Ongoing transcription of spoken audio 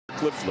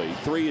Cliff Lee,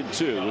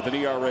 3-2 with an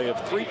ERA of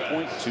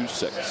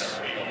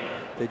 3.26.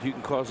 That you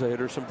can cause a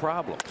hitter some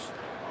problems.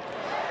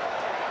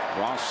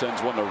 Ross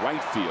sends one to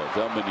right field.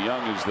 Delman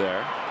Young is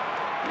there.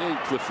 And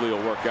Cliff Lee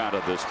will work out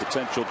of this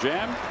potential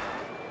jam.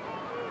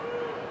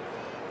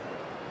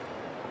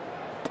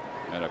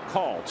 And a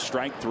called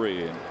strike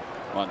 3. And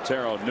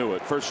Montero knew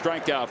it. First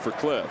strikeout for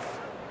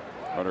Cliff.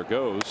 Runner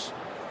goes.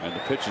 And the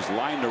pitch is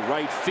lined to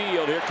right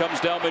field. Here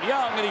comes Delman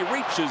Young. And he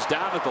reaches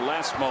down at the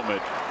last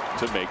moment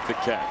to make the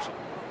catch.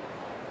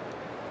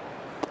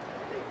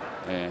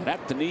 And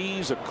at the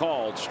knees, a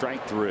called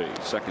strike 3.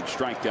 Second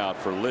strikeout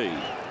for Lee.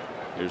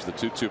 Here's the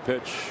 2-2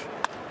 pitch.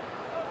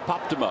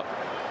 Popped him up.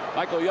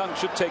 Michael Young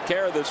should take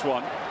care of this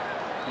one.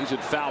 He's in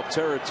foul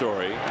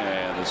territory,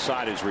 and the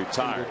side is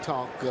retired.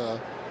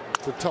 The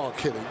talk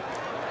hitting.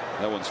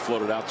 That one's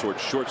floated out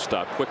towards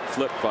shortstop. Quick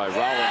flip by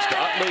Rollins to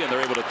Utley, and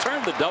they're able to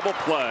turn the double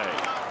play.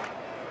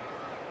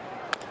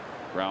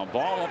 Ground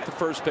ball up the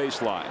first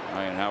base line.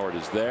 Ryan Howard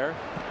is there.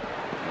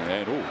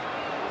 And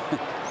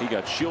he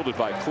got shielded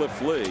by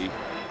Cliff Lee.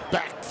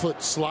 Back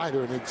foot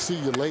slider, and they'd see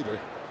you later.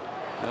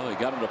 Well, he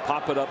got him to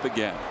pop it up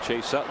again.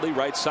 Chase Utley,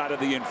 right side of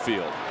the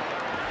infield.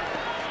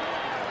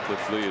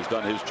 Cliff Lee has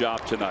done his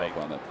job tonight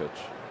on that pitch.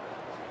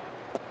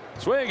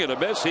 Swing and a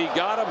miss. He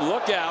got him.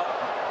 Look out.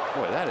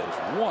 Boy, that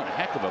is one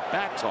heck of a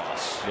bat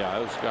toss.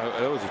 Yeah,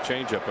 that was a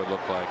changeup, it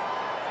looked like.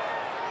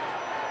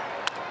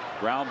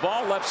 Ground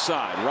ball left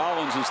side.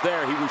 Rollins is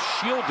there. He was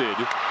shielded,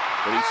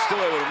 but he's still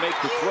able to make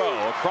the throw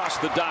across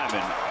the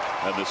diamond,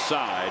 and the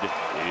side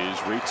is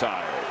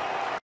retired.